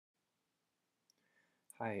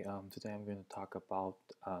Hi, today I'm going to talk about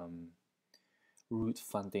root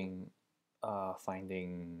finding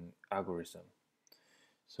algorithm.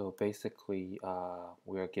 So basically,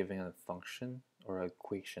 we are given a function or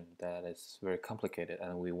equation that is very complicated,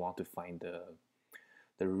 and we want to find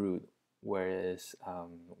the root, whereas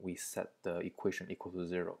we set the equation equal to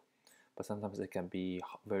 0. But sometimes it can be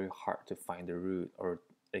very hard to find the root, or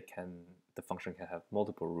the function can have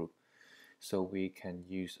multiple roots. So we can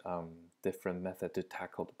use different method to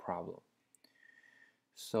tackle the problem.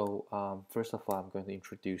 So first of all, I'm going to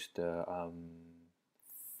introduce the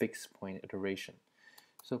fixed point iteration.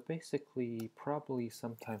 So basically, probably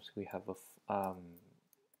sometimes we have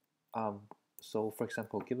so for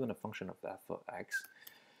example, given a function of f of x,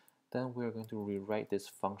 then we're going to rewrite this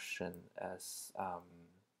function as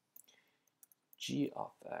g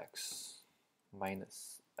of x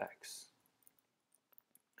minus x.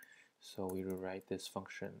 So we rewrite this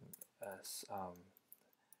function as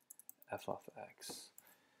f of x.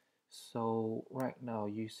 So right now,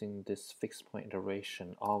 using this fixed point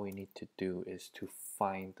iteration, all we need to do is to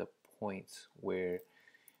find the points where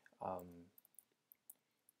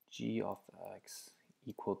g of x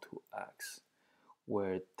equal to x,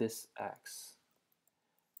 where this x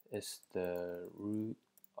is the root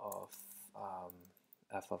of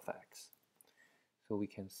f of x. So we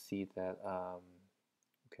can see that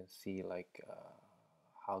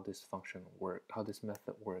how this function work, how this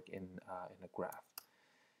method work in a graph.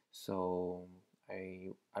 So I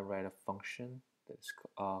write a function that's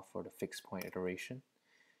for the fixed point iteration.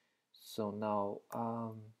 So now,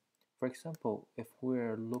 for example, if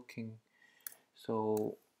we're looking,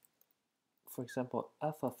 so for example,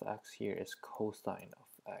 f of x here is cosine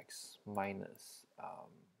of x minus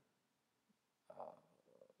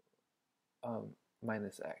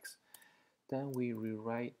minus x. Then we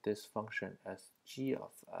rewrite this function as g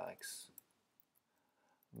of x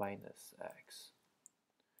minus x,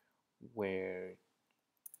 where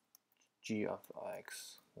g of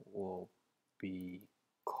x will be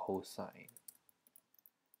cosine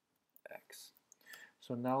x.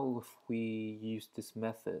 So now if we use this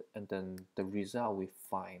method, and then the result we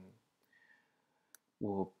find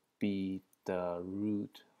will be the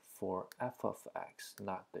root for f of x,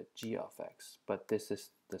 not the g of x. But this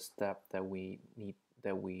is the step that we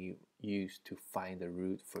use to find the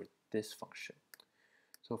root for this function.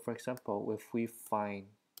 So for example, if we find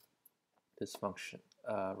this function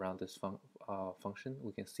around this function,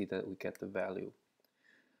 we can see that we get the value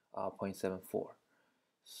 0.74.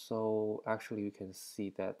 So actually, we can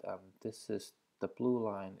see that this is the blue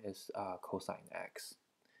line is cosine x,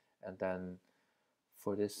 and then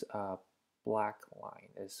for this black line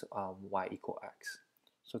is y equal x.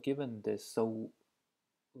 So given this, so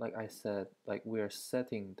like I said, like we are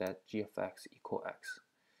setting that g of x equal x.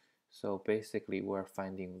 So basically, we're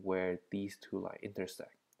finding where these two lines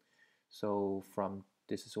intersect. So from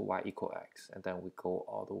this is y equal x, and then we go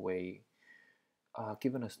all the way.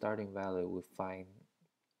 Given a starting value,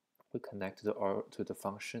 we connect to the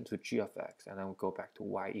function to g of x, and then we go back to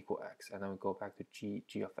y equal x, and then we go back to g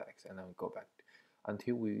of x, and then we go back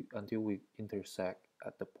until we intersect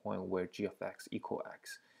at the point where g of x equal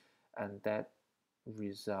x, and that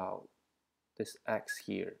result, this x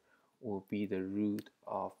here, will be the root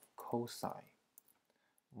of cosine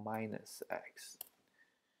minus x.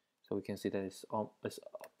 So we can see that it's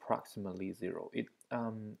approximately 0.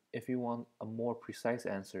 If you want a more precise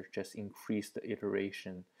answer, just increase the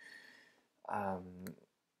iteration.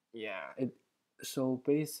 So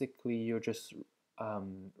basically, you're just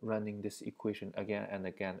running this equation again and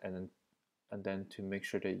again, and then to make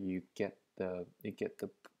sure that you get the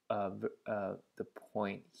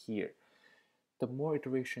point here. The more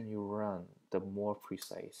iteration you run, the more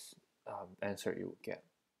precise answer you will get.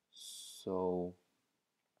 So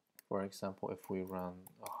for example, if we run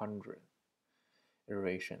 100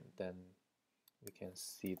 iteration, then we can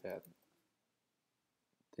see that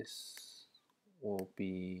this will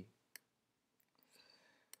be,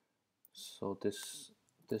 so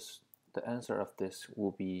the answer of this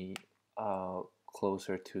will be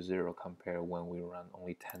closer to 0 compared when we run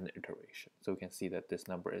only 10 iterations. So we can see that this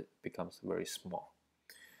number becomes very small.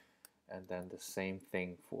 And then the same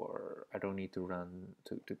thing for, I don't need to run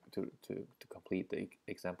to complete the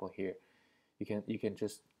example here. You can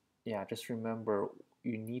just remember,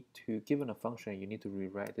 you need to, given a function, you need to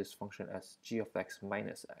rewrite this function as g of x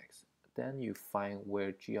minus x. Then you find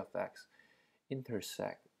where g of x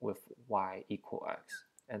intersect with y equal x,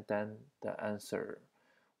 and then the answer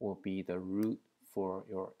will be the root for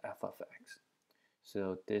your f of x.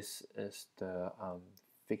 So this is the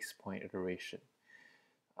fixed point iteration,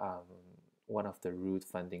 one of the root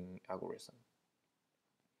finding algorithm.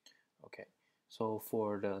 Okay, so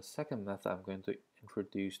for the second method, I'm going to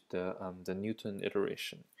introduce the Newton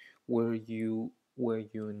iteration, where you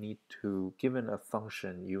need to, given a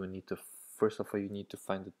function, you need to, first of all, you need to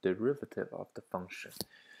find the derivative of the function.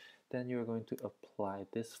 Then you're going to apply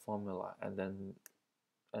this formula, and then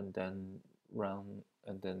run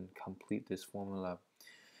and then complete this formula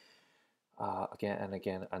again and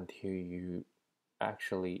again until you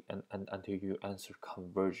actually and until your answer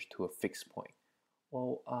converge to a fixed point.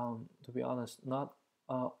 Well, to be honest, not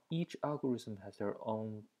each algorithm has their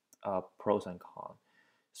own pros and cons.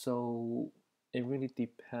 So it really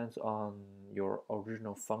depends on your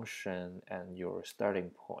original function and your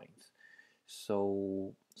starting points.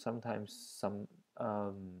 So sometimes some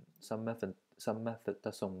method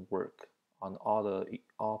doesn't work on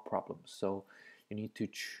all problems. So you need to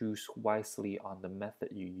choose wisely on the method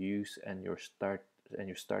you use and your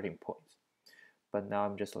starting points. But now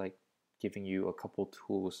I'm just like giving you a couple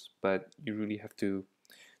tools, but you really have to.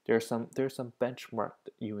 There's some benchmark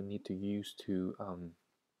that you will need to use to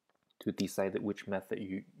decide which method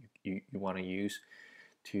you want to use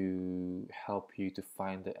to help you to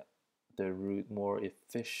find the route more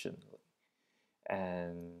efficiently,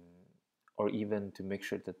 and or even to make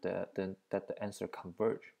sure that the answer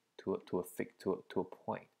converge to a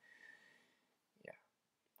point. Yeah.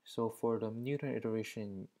 So for the Newton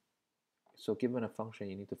iteration, so given a function,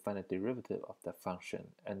 you need to find a derivative of that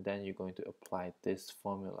function, and then you're going to apply this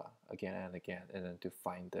formula again and again, and then to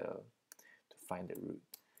find the root.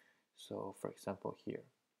 So for example, here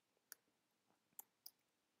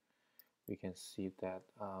we can see that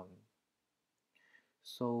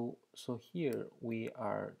so here we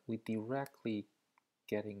directly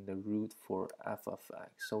getting the root for f of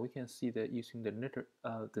x. So we can see that using the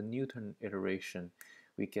Newton iteration,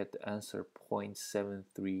 we get the answer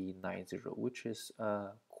 0.7390, which is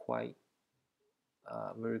quite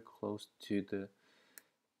very close to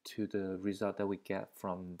the result that we get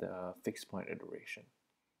from the fixed point iteration.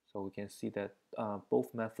 So we can see that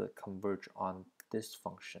both methods converge on this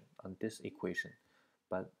function, on this equation,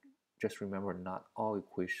 but just remember, not all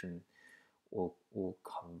equations will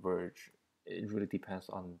converge. It really depends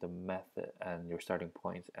on the method and your starting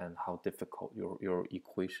points and how difficult your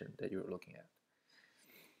equation that you're looking at.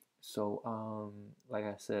 So like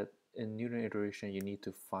I said, in Newton iteration, you need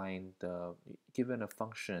to find given a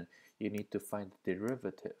function, you need to find the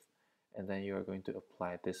derivative, and then you are going to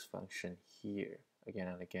apply this function here again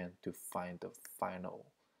and again to find the final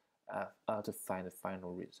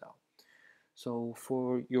result. So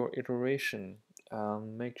for your iteration,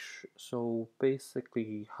 so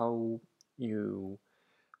basically how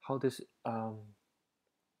this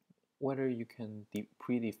whether you can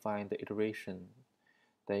predefine the iteration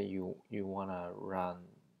that you want to run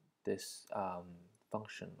this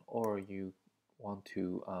function, or you want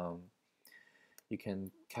to you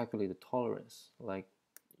can calculate the tolerance, like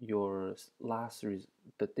your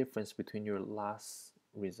the difference between your last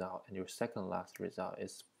result and your second last result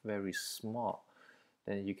is very small,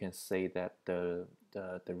 then you can say that the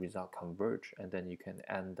result converge, and then you can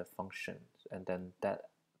end the function, and then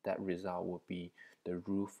that result will be the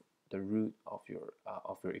root of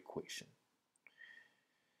your equation.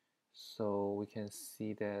 So we can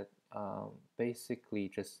see that basically,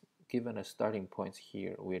 just given a starting point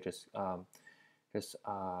here, we just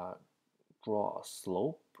draw a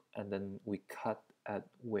slope, and then we cut at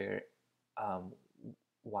where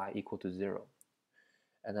y equal to 0,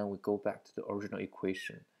 and then we go back to the original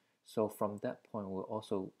equation. So from that point, we'll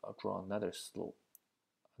also draw another slope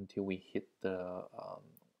until we hit the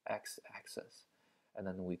x-axis, and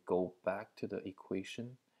then we go back to the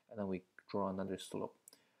equation, and then we draw another slope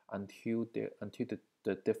until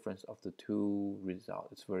the difference of the two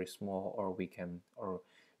results is very small, or we can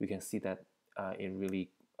see that it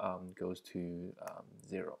really goes to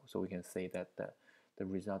 0. So we can say that the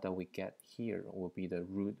result that we get here will be the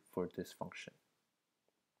root for this function.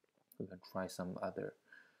 We can try some other.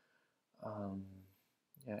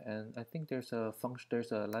 Yeah, and I think there's a function.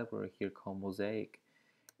 There's a library here called Mosaic.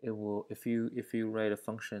 It will, if you write a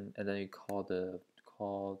function and then you call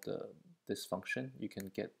this function, you can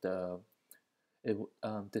get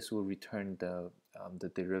this will return the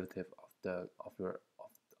derivative of your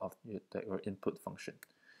input function.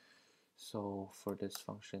 So for this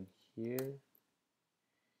function here,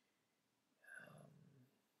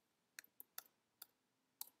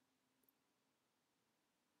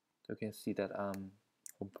 you can see that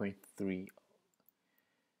 1.3.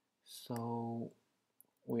 So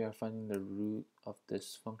we are finding the root of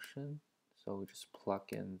this function. So we just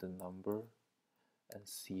plug in the number and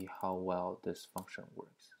see how well this function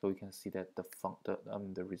works. So we can see that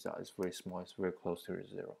the result is very small. It's very close to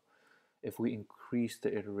 0. If we increase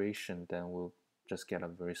the iteration, then we'll just get a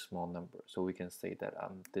very small number. So we can say that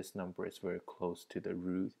this number is very close to the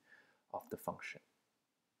root of the function.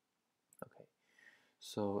 Okay.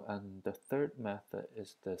 So and the third method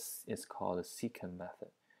is called the secant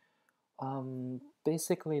method.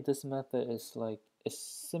 Basically, this method is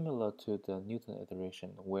similar to the Newton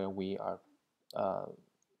iteration, where we are uh,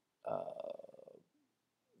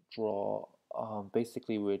 draw.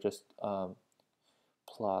 Basically, we're just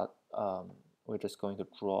plot. We're just going to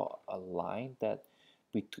draw a line that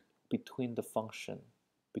between the function,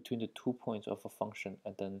 between the 2 points of a function,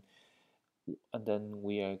 and then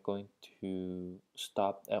we are going to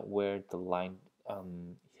stop at where the line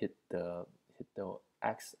hit the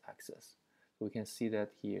x-axis. So we can see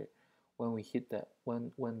that here when we hit that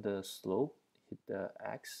when the slope hit the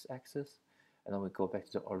x-axis, and then we go back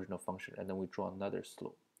to the original function, and then we draw another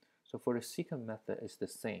slope. So for the secant method, it's the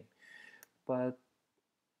same, but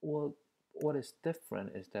what is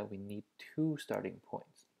different is that we need 2 starting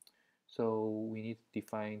points. So we need to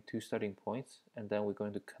define 2 starting points, and then we're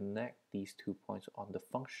going to connect these 2 points on the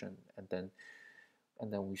function, and then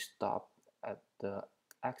we stop at the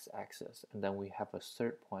x-axis, and then we have a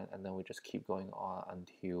third point, and then we just keep going on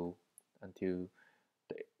until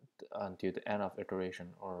the end of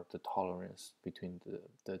iteration, or the tolerance between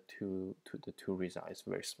the two results is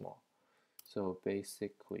very small. So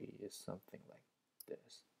basically, it's something like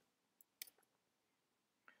this.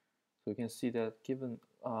 So you can see that given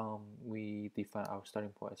we define our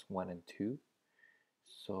starting point as 1 and 2,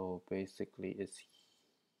 so basically it's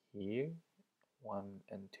here 1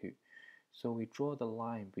 and 2. So we draw the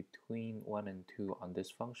line between 1 and 2 on this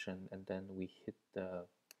function, and then we hit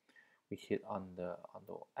on the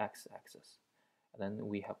x-axis, and then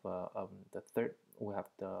we have we have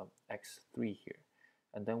the x3 here,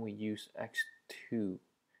 and then we use x2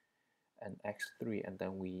 and x3, and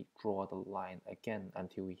then we draw the line again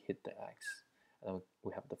until we hit the x, and then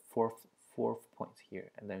we have the fourth point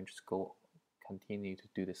here, and then we just continue to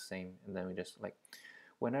do the same, and then we just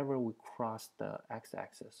whenever we cross the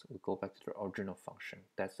x-axis, we go back to the original function.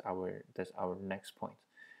 That's our next point,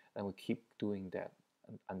 and we keep doing that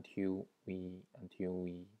until we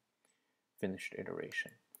finish the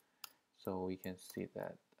iteration. So we can see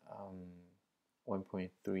that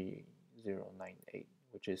 1.3098,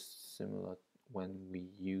 which is similar when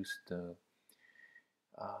we use the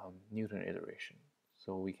Newton iteration.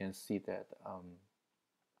 So we can see that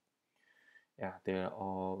yeah, they're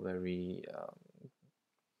all very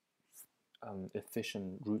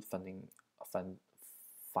efficient root finding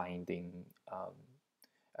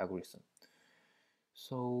algorithm.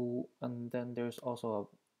 So, and then there's also a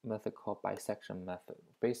method called bisection method.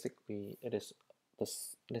 Basically, it is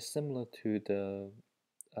similar to the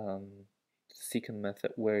secant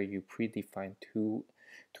method, where you predefine two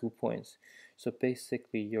points. So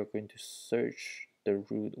basically, you're going to search the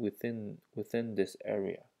root within this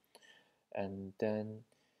area, and then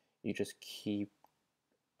you just keep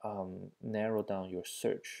narrow down your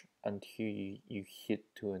search until you hit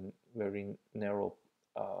to a very narrow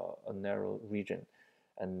region,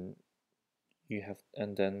 and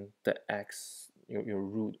then the x, your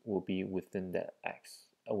root will be within that x,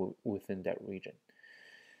 within that region.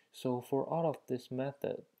 So for all of this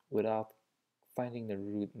method, without finding the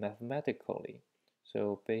root mathematically,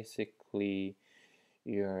 so basically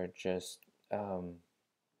you're just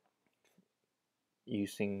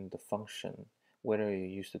using the function, whether you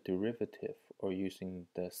use the derivative or using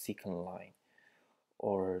the secant line,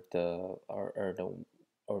 or the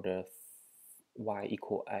y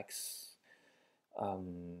equal x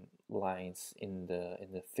lines in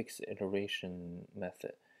the fixed iteration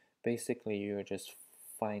method. Basically, you're just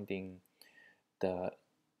finding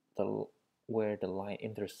where the line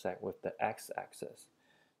intersect with the x-axis.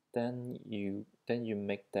 Then you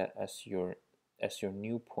make that as your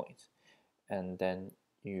new point, and then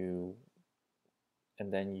you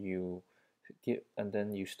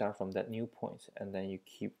start from that new point, and then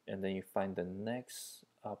you find the next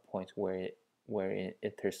point where it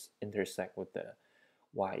intersect with the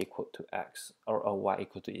y equal to x, or y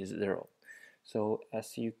equal to 0. So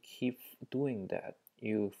as you keep doing that,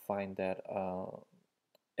 you find that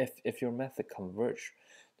if your method converge,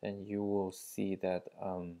 then you will see that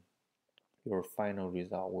your final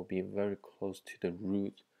result will be very close to the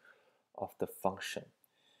root of the function.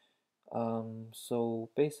 So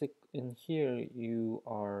basic in here, you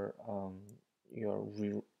are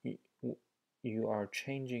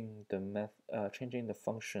changing the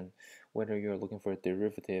function, whether you're looking for a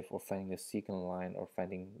derivative, or finding a secant line, or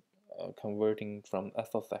converting from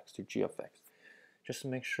f of x to g of x. Just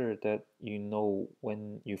make sure that you know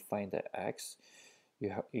when you find the x,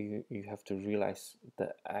 you have to realize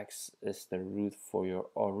the x is the root for your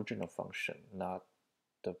original function, not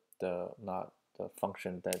not the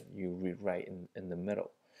function that you rewrite in the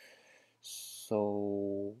middle.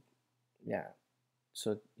 So yeah,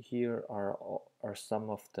 so here are some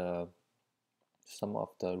of the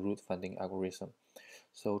root finding algorithm.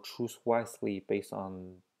 So choose wisely based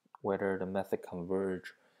on whether the method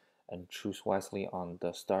converge, and choose wisely on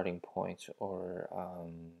the starting point or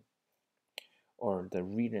the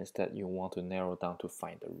regions that you want to narrow down to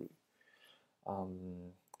find the root.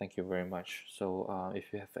 Thank you very much. So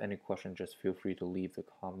if you have any question, just feel free to leave the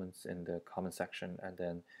comments in the comment section, and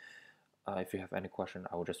then if you have any question,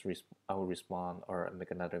 I will respond or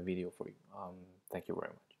make another video for you. Thank you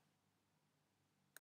very much.